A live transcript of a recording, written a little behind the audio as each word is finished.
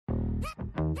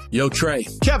Yo, Trey.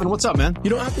 Kevin, what's up, man? You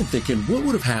know, I've been thinking, what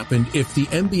would have happened if the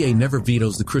NBA never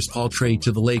vetoes the Chris Paul trade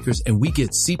to the Lakers and we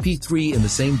get CP3 in the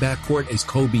same backcourt as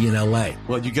Kobe in LA?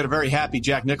 Well, you get a very happy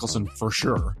Jack Nicholson, for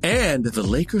sure. And the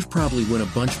Lakers probably win a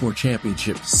bunch more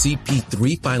championships.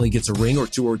 CP3 finally gets a ring or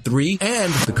two or three,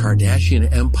 and the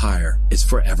Kardashian empire is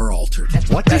forever altered.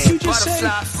 What did you just say?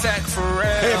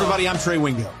 Hey, everybody, I'm Trey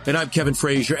Wingo. And I'm Kevin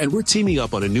Frazier, and we're teaming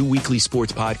up on a new weekly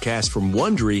sports podcast from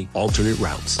Wondery, Alternate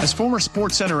Routes. As former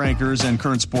Sports Center anchors and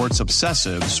current sports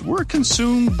obsessives, we're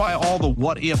consumed by all the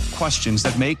what-if questions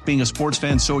that make being a sports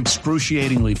fan so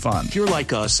excruciatingly fun. If you're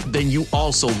like us, then you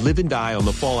also live and die on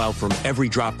the fallout from every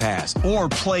drop pass. Or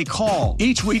play call.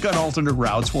 Each week on Alternate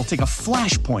Routes, we'll take a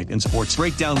flashpoint in sports,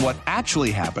 break down what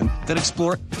actually happened, then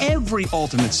explore every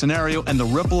alternate scenario and the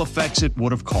ripple effects it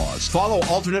would have caused. Follow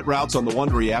Alternate Routes on the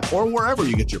Wondery app or wherever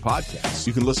you get your podcasts.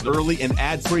 You can listen early and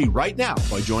ad-free right now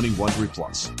by joining Wondery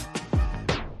Plus.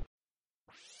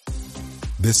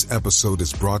 This episode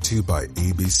is brought to you by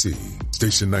ABC.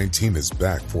 Station 19 is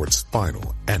back for its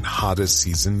final and hottest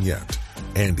season yet.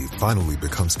 Andy finally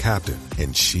becomes captain,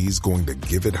 and she's going to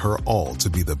give it her all to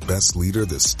be the best leader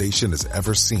the station has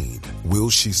ever seen.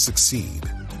 Will she succeed?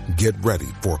 Get ready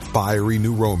for fiery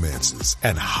new romances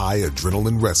and high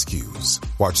adrenaline rescues.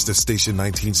 Watch the Station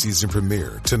 19 season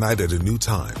premiere tonight at a new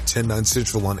time, 10/9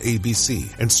 Central on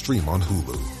ABC, and stream on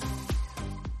Hulu.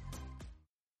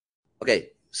 Okay.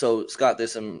 So, Scott,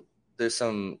 there's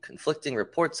some conflicting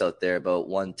reports out there about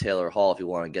one Taylor Hall, if you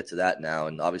want to get to that now.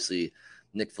 And obviously,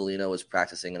 Nick Foligno was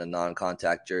practicing in a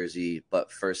non-contact jersey, but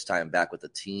first time back with the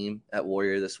team at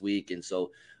Warrior this week. And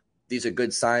so these are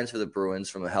good signs for the Bruins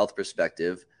from a health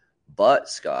perspective. But,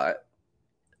 Scott,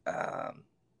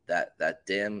 that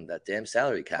damn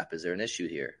salary cap, is there an issue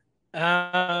here?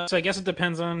 So I guess it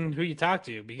depends on who you talk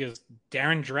to, because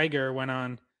Darren Dreger went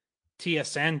on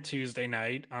TSN Tuesday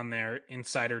night on their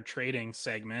insider trading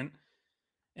segment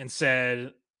and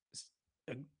said,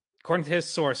 according to his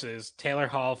sources, Taylor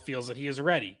Hall feels that he is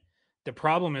ready. The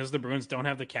problem is the Bruins don't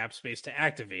have the cap space to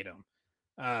activate him.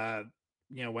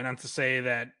 Went on to say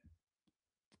that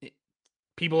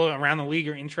people around the league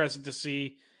are interested to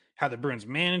see how the Bruins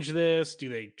manage this. Do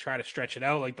they try to stretch it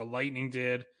out like the Lightning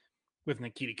did with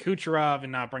Nikita Kucherov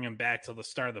and not bring him back till the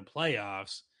start of the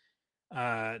playoffs?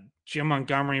 Jim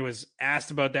Montgomery was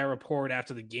asked about that report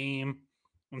after the game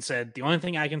and said, the only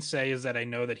thing I can say is that I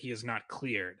know that he is not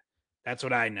cleared. That's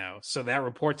what I know. So that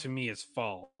report to me is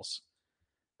false.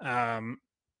 What's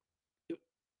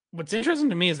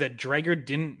interesting to me is that Dreger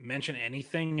didn't mention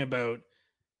anything about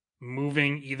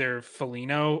moving either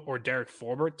Foligno or Derek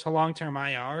Forbort to long-term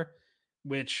IR,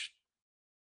 which,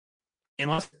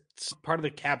 unless it's part of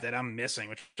the cap that I'm missing,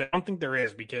 which I don't think there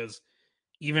is, because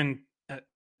even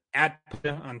at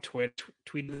on Twitch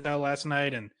tweeted out last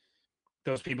night, and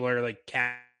those people are like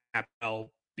cap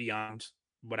beyond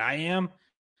what I am,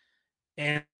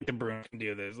 and the Bruins can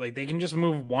do this. Like, they can just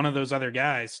move one of those other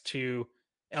guys to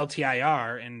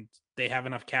LTIR, and they have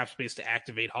enough cap space to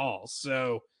activate Hall.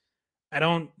 So I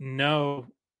don't know,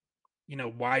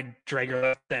 why Dreger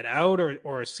left that out,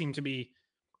 or seemed to be,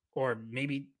 or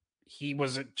maybe he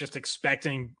was just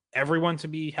expecting everyone to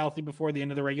be healthy before the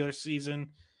end of the regular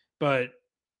season, but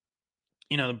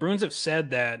the Bruins have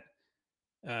said that,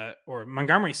 or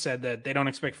Montgomery said that they don't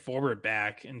expect Forbort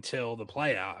back until the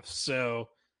playoffs. So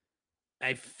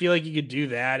I feel like you could do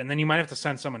that, and then you might have to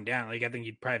send someone down. Like, I think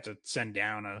you'd probably have to send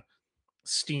down a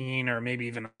Steen or maybe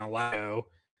even a Lago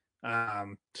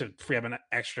to free up an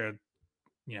extra,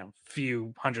 few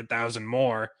 100,000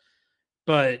 more.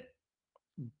 But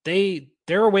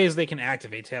there are ways they can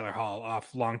activate Taylor Hall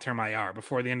off long-term IR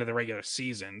before the end of the regular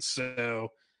season.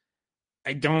 So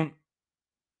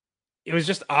it was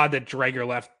just odd that Dreger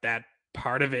left that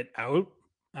part of it out.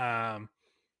 I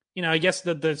guess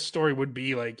the story would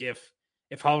be like if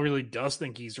Hall really does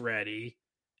think he's ready,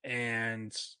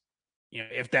 and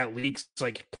if that leaks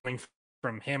like coming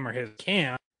from him or his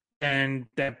camp, then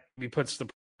that puts the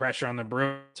pressure on the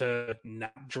Bruins to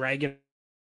not drag it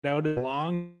out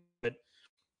along. But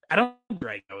I don't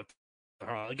drag out with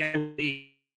Hall. Like, I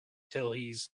wait until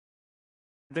he's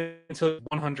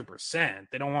 100%.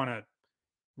 They don't want to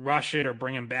rush it or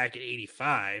bring him back at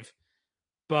 85,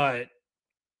 but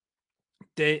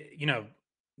they're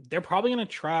probably going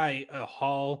to try a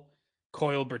Hall,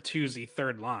 Coyle, Bertuzzi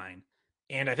third line,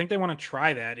 and I think they want to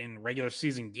try that in regular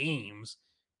season games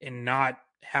and not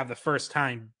have the first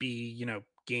time be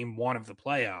game one of the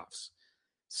playoffs.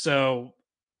 So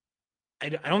I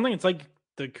don't think it's like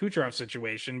the Kucherov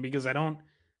situation, because I don't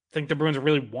think the Bruins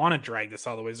really want to drag this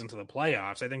all the way into the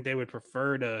playoffs. I think they would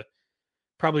prefer to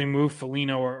probably move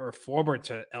Foligno or Forbort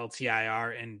to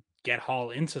LTIR and get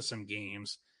Hall into some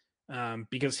games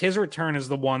because his return is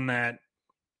the one that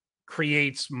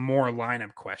creates more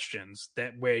lineup questions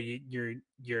that where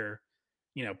you're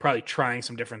probably trying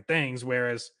some different things,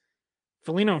 whereas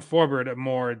Foligno and Forbort are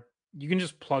more, you can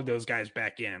just plug those guys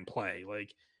back in and play.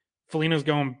 Like Foligno's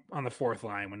going on the fourth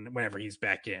line whenever he's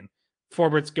back in.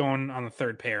 Forbort's going on the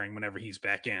third pairing whenever he's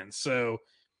back in. So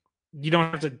you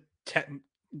don't have to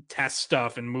test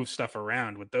stuff and move stuff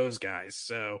around with those guys.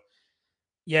 So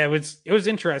yeah, it was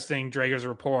interesting, Drager's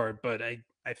report, but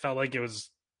I felt like it was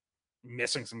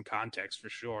missing some context for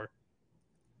sure.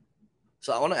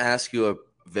 So I want to ask you a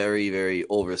very, very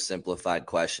oversimplified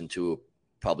question to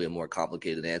probably a more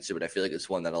complicated answer, but I feel like it's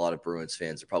one that a lot of Bruins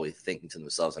fans are probably thinking to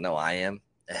themselves. I know I am,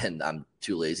 and I'm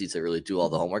too lazy to really do all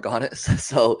the homework on it.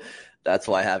 So that's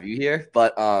why I have you here.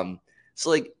 But so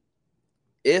like,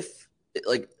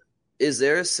 is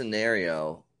there a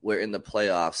scenario where in the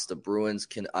playoffs the Bruins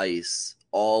can ice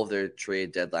all of their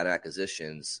trade deadline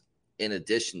acquisitions in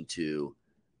addition to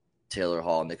Taylor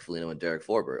Hall, Nick Foligno, and Derek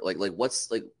Forbort? Like what's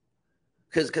like,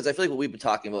 because I feel like what we've been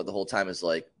talking about the whole time is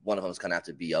like one of them is kind of have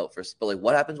to be out first. But like,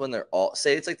 what happens when they're all,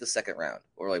 say it's like the second round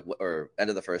or end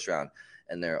of the first round,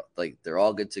 and they're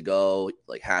all good to go,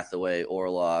 like Hathaway,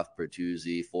 Orlov,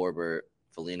 Bertuzzi, Forbort,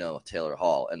 Foligno, Taylor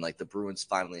Hall, and like the Bruins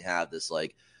finally have this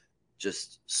like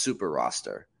just super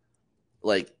roster.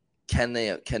 Like, can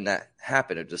that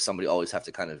happen, or does somebody always have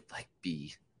to kind of like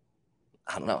be,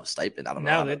 I don't know, stipend? I don't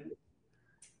know.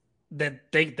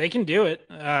 That they can do it.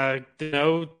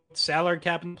 No salary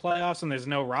cap in the playoffs, and there's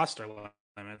no roster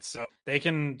limits, so they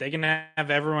can have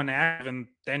everyone active, and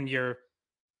then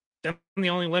the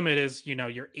only limit is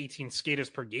your 18 skaters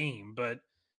per game. But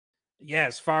yeah,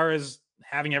 as far as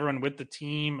having everyone with the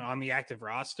team on the active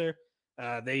roster,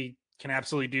 they can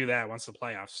absolutely do that once the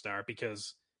playoffs start,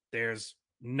 because there's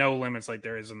no limits like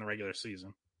there is in the regular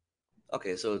season.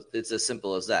 Okay, so it's as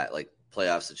simple as that. Like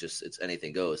playoffs, it's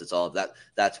anything goes. It's all of that.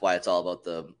 That's why it's all about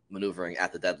the maneuvering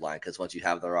at the deadline, because once you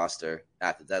have the roster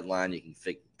at the deadline, you can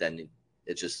then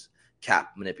it's just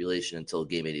cap manipulation until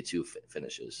game 82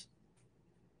 finishes.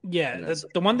 Yeah,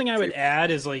 the one thing I would add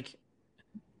is like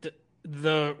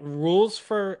the rules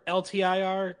for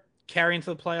LTIR carry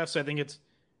into the playoffs. So I think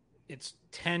it's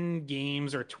 10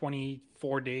 games or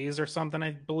 24 days or something,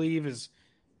 I believe, is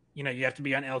you have to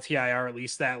be on LTIR at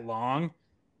least that long.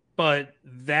 But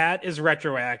that is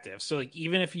retroactive. So like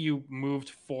even if you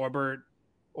moved Forbort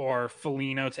or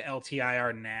Foligno to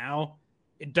LTIR now,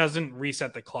 it doesn't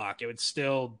reset the clock. It would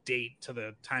still date to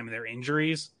the time of their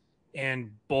injuries,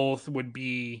 and both would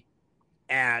be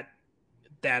at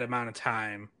that amount of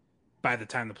time by the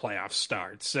time the playoffs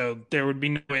start. So there would be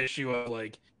no issue of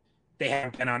like they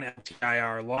haven't been on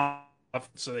LTIR long enough,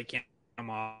 so they can't come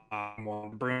on. Well,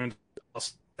 the Bruins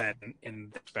that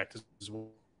in respect as well.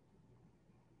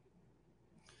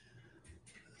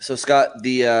 So Scott,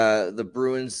 the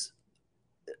Bruins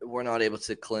were not able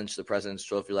to clinch the President's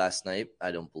Trophy last night,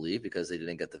 I don't believe, because they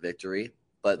didn't get the victory.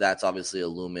 But that's obviously a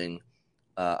looming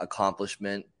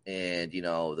accomplishment, and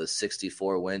the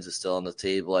 64 wins is still on the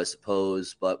table, I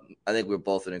suppose. But I think we're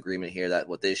both in agreement here that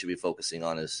what they should be focusing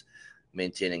on is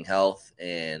maintaining health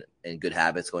and good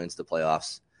habits going into the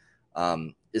playoffs.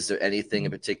 Is there anything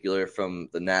in particular from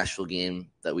the Nashville game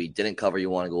that we didn't cover you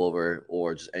want to go over,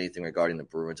 or just anything regarding the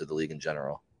Bruins or the league in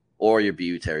general? Or your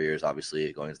BU Terriers,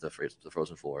 obviously, going to the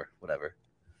Frozen Four, whatever.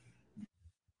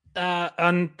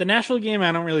 On the Nashville game,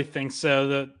 I don't really think so.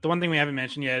 The one thing we haven't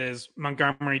mentioned yet is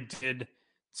Montgomery did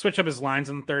switch up his lines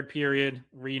in the third period,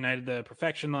 reunited the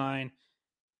perfection line,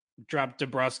 dropped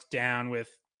DeBrusk down with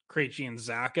Krejci and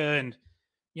Zacha. And,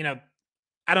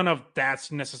 I don't know if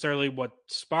that's necessarily what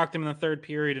sparked them in the third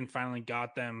period and finally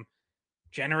got them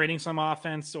generating some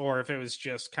offense, or if it was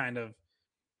just kind of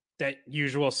that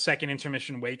usual second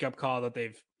intermission wake-up call that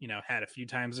they've, had a few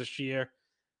times this year.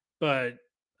 But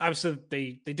obviously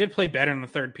they did play better in the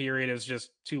third period. It was just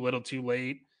too little too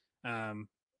late.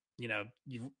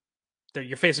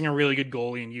 You're facing a really good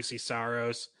goalie in UC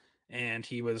Saros, and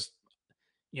he was,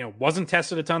 wasn't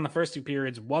tested a ton the first two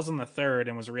periods, was in the third,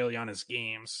 and was really on his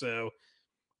game. So,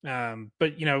 but, I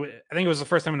think it was the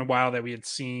first time in a while that we had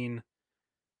seen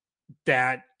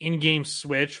that in-game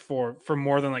switch for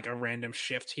more than like a random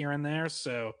shift here and there.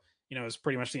 So, it was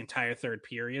pretty much the entire third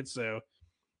period. So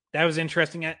that was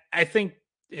interesting. I think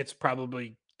it's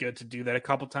probably good to do that a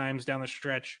couple times down the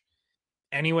stretch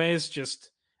anyways,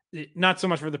 just not so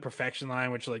much for the perfection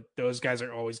line, which like those guys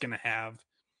are always going to have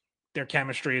their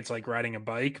chemistry. It's like riding a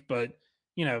bike, but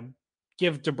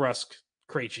give DeBrusk,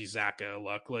 Krejci, Zacha a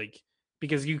look, like,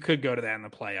 because you could go to that in the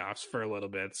playoffs for a little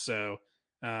bit. So,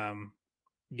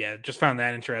 yeah, just found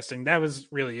that interesting. That was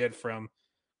really it from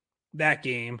that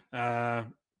game.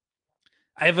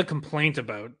 I I have a complaint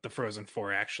about the Frozen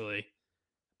Four, actually,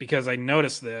 because I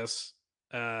noticed this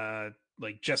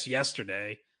like just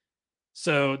yesterday.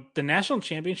 So the national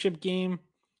championship game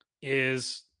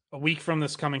is a week from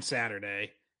this coming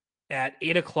Saturday at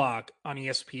 8:00 on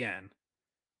ESPN.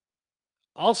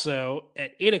 Also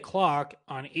at 8:00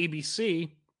 on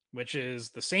ABC, which is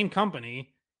the same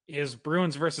company, is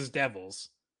Bruins versus Devils.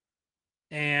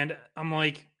 And I'm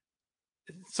like,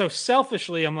 so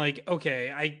selfishly, I'm like,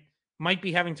 okay, I might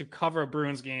be having to cover a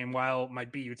Bruins game while my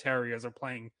BU Terriers are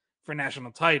playing for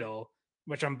national title,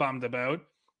 which I'm bummed about.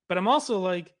 But I'm also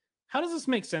like, how does this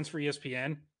make sense for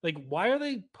ESPN? Like, why are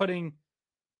they putting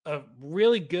a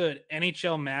really good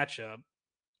NHL matchup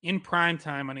in prime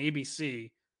time on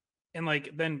ABC and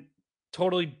like then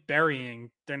totally burying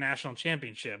their national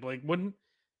championship? Like, wouldn't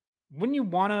you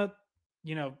want to,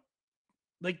 you know,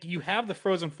 like you have the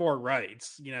Frozen Four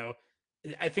rights, you know,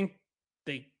 I think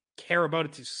they care about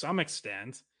it to some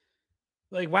extent.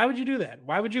 Like, why would you do that?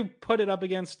 Why would you put it up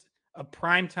against a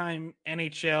primetime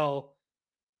NHL,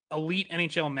 elite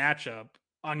NHL matchup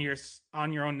on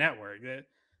your own network?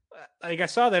 Like, I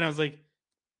saw that and I was like,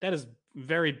 that is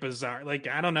very bizarre. Like,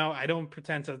 I don't know. I don't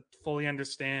pretend to fully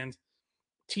understand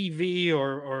TV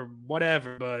or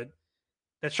whatever, but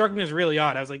that struck me as really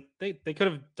odd. I was like, they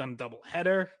could have done double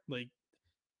header, like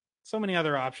so many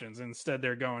other options. Instead,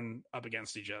 they're going up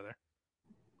against each other.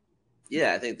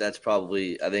 Yeah, I think that's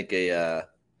probably. I think a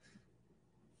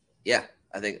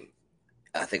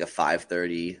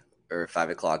 5:30 or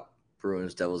 5:00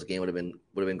 Bruins Devils game would have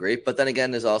been great. But then again,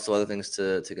 there's also other things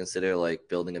to consider, like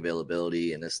building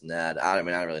availability and this and that. I don't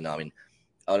really know. I mean,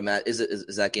 I would imagine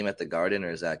is that game at the Garden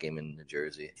or is that game in New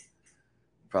Jersey?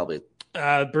 Probably.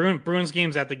 Bruins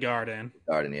games at the Garden.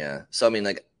 Garden, yeah. So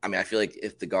I feel like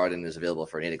if the Garden is available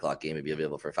for an 8:00 game, it'd be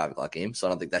available for a 5:00 game. So I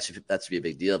don't think that should be a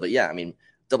big deal. But yeah, I mean,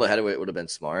 doubleheader would have been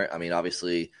smart. I mean,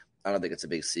 obviously, I don't think it's a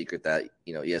big secret that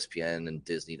ESPN and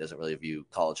Disney doesn't really view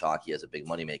college hockey as a big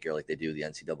moneymaker like they do the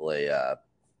NCAA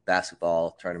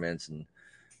basketball tournaments and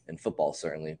football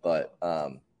certainly. But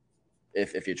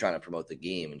if you're trying to promote the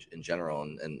game in general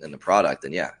and the product,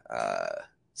 then yeah,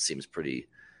 seems pretty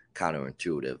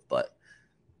counterintuitive. But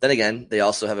then again, they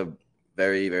also have a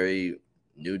very, very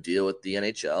new deal with the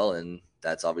NHL, and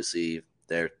that's obviously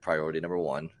their priority number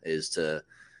one is to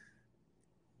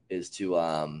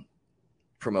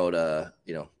promote a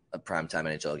primetime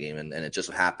NHL game, and it just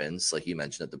happens, like you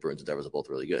mentioned, that the Bruins and Devils are both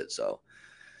really good. So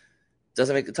it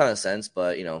doesn't make a ton of sense,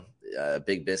 but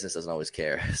big business doesn't always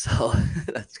care. So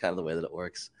that's kind of the way that it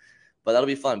works. But that'll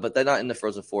be fun. But they're not in the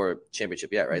Frozen Four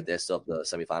championship yet, right? They still have the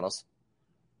semifinals.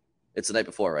 It's the night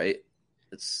before, right?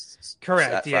 It's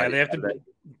correct. Yeah, Friday,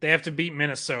 they have to beat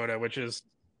Minnesota, which is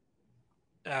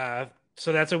so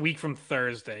that's a week from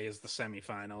Thursday is the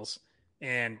semifinals.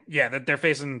 And yeah, that they're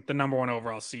facing the number one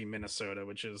overall seed Minnesota,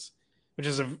 which is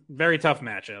a very tough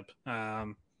matchup.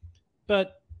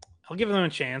 But I'll give them a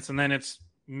chance. And then it's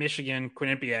Michigan,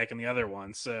 Quinnipiac, and the other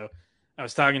one. So I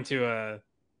was talking to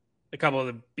a couple of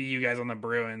the BU guys on the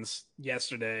Bruins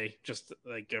yesterday, just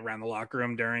like around the locker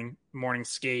room during morning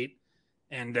skate,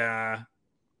 and they're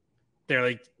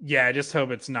like, "Yeah, I just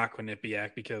hope it's not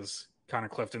Quinnipiac because Connor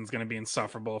Clifton's going to be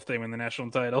insufferable if they win the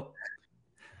national title."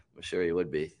 I'm sure he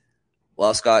would be.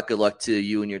 Well, Scott, good luck to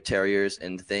you and your Terriers,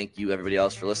 and thank you, everybody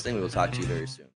else, for listening. We will talk to you very soon.